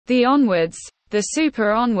the onwards, the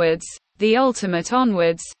super onwards, the ultimate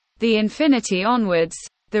onwards, the infinity onwards,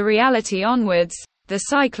 the reality onwards, the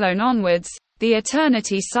cyclone onwards, the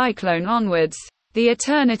eternity cyclone onwards, the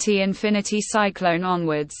eternity infinity cyclone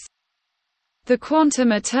onwards, the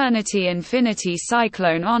quantum eternity infinity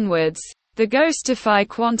cyclone onwards, the ghostify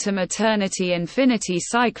quantum eternity infinity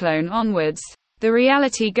cyclone onwards, the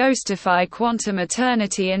reality ghostify quantum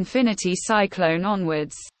eternity infinity cyclone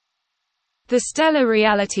onwards, the stellar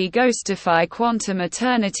reality ghostify quantum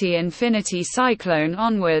eternity infinity cyclone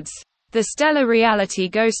onwards, the stellar reality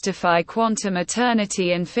ghostify quantum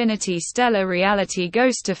eternity infinity stellar reality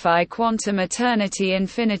ghostify quantum eternity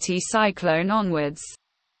infinity cyclone onwards.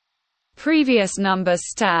 Previous number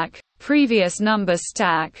stack, previous number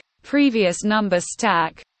stack, previous number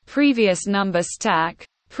stack, previous number stack,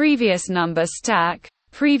 previous number stack,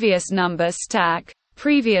 previous number stack,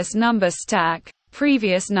 previous number stack,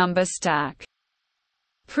 previous number stack,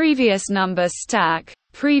 previous number stack,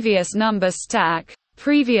 previous number stack,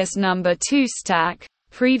 previous number 2 stack,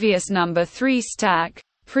 previous number 3 stack,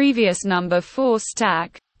 previous number 4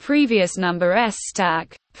 stack, previous number s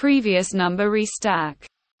stack, previous number restack,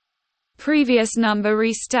 previous number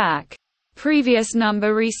restack, previous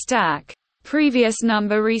number restack, previous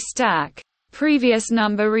number restack, previous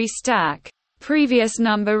number restack, previous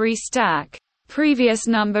number restack, previous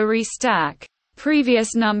number restack,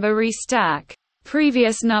 previous number restack,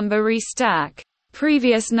 previous number restack,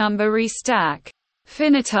 previous number restack,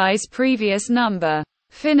 finitize previous number,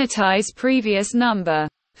 finitize previous number,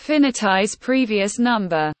 finitize previous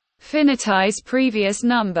number, finitize previous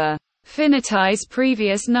number, finitize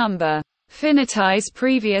previous number, finitize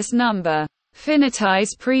previous number,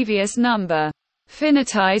 finitize previous number,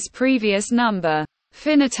 finitize previous number,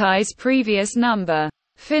 finitize previous number,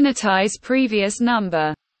 finitize previous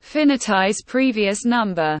number, finitize previous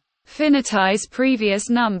number, finitize previous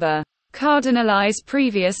number, cardinalize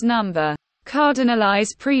previous number, cardinalize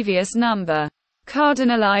previous number,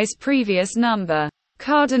 cardinalize previous number,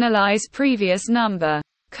 cardinalize previous number,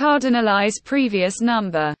 cardinalize previous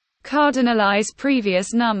number, cardinalize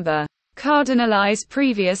previous number, cardinalize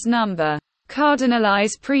previous number,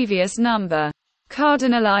 cardinalize previous number,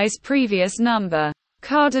 cardinalize previous number,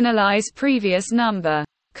 cardinalize previous number,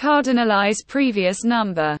 cardinalize previous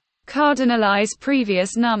number, cardinalize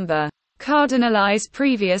previous number, cardinalize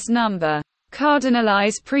previous number,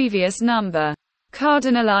 cardinalize previous number,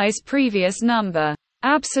 cardinalize previous number,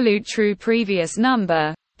 absolute true previous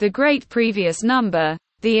number, the great previous number,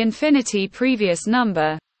 the infinity previous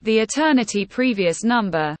number, the eternity previous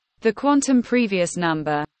number, the quantum previous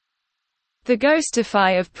number, the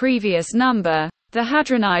ghostify of previous number, the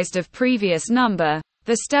hadronized of previous number,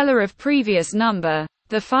 the stellar of previous number,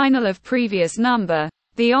 the final of previous number,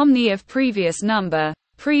 the omni of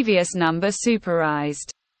previous number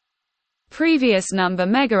superized, previous number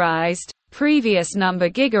megaized, previous number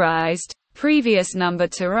gigaized, previous number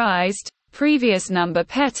terized, previous number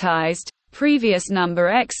petized, previous number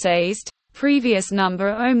exazed, previous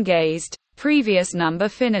number ohmgazed, previous number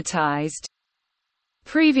finitized,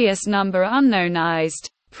 previous number unknownized,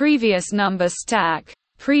 previous number stack,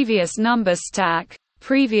 previous number stack,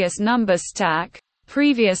 previous number stack,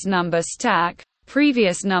 previous number stack,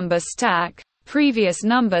 previous number stack, previous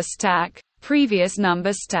number stack, previous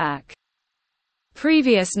number stack,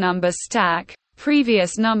 previous number stack,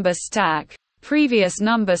 previous number stack, previous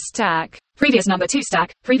number stack, previous number 2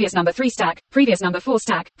 stack, previous number 3 stack, previous number 4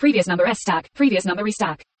 stack, previous number s stack, previous number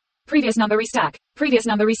restack, previous number restack, previous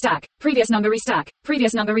number restack, previous number restack,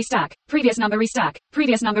 previous number restack, previous number restack,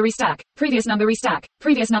 previous number restack, previous number restack,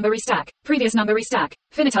 previous number restack, previous number restack,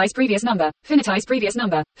 finitize previous number, finitize previous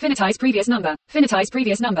number, finitize previous number, finitize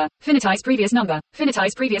previous number, finitize previous number, finitize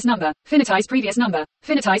previous number, finitize previous number,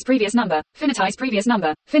 finitize previous number, finitize previous number,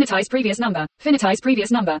 finitize previous number, finitize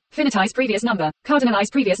previous number, finitize previous number,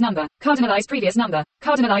 cardinalize previous number, cardinalize previous number,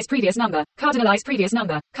 cardinalize previous number, cardinalize previous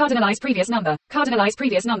number, cardinalize previous number,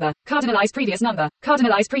 cardinalize previous number,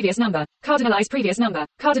 cardinalize previous number, cardinalize previous number,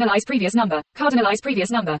 cardinalize previous number, cardinalize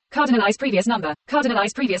previous number, cardinalize previous number, cardinalize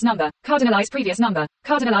previous number, cardinalize previous number, cardinalize previous number,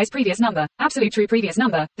 cardinalize previous number, absolute true previous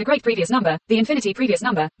number, the great previous number, the infinity previous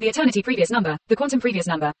number, the eternity previous number, the quantum previous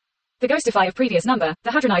number, the ghostify of previous number, the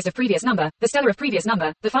hadronized of previous number, the stellar of previous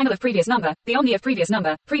number, the final of previous number, the omni of previous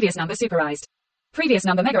number superized, previous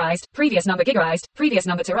number megaized, previous number gigaized, previous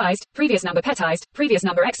number terized, previous number petized, previous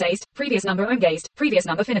number exazed, previous number ohmgazed, previous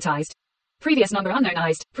number finitized, previous number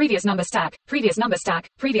unknownized, previous number stack, previous number stack,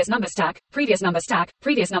 previous number stack, previous number stack,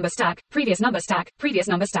 previous number stack, previous number stack, previous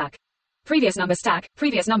number stack,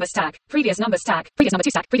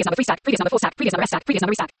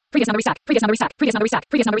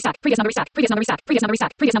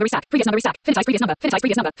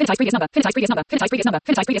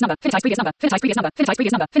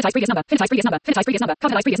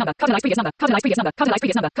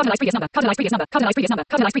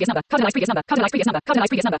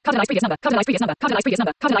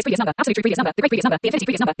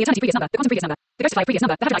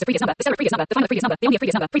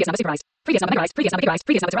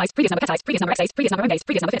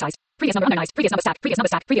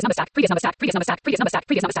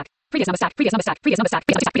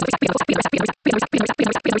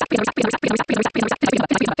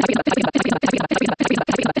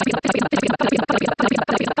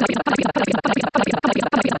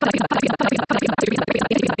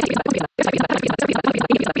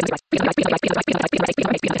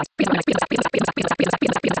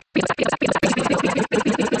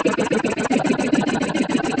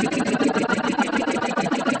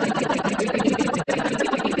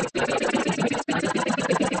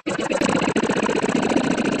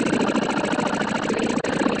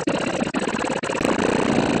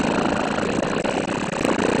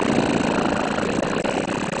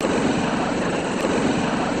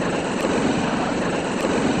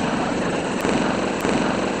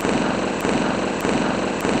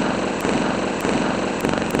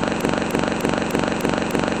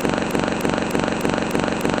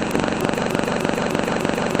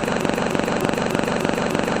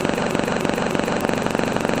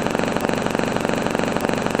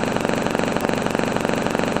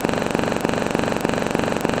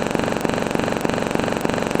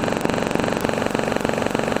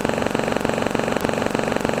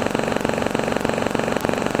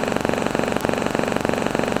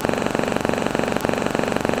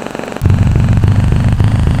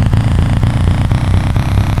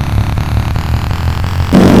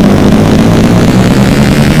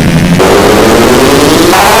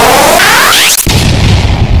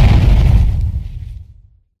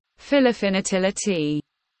 Philofinitility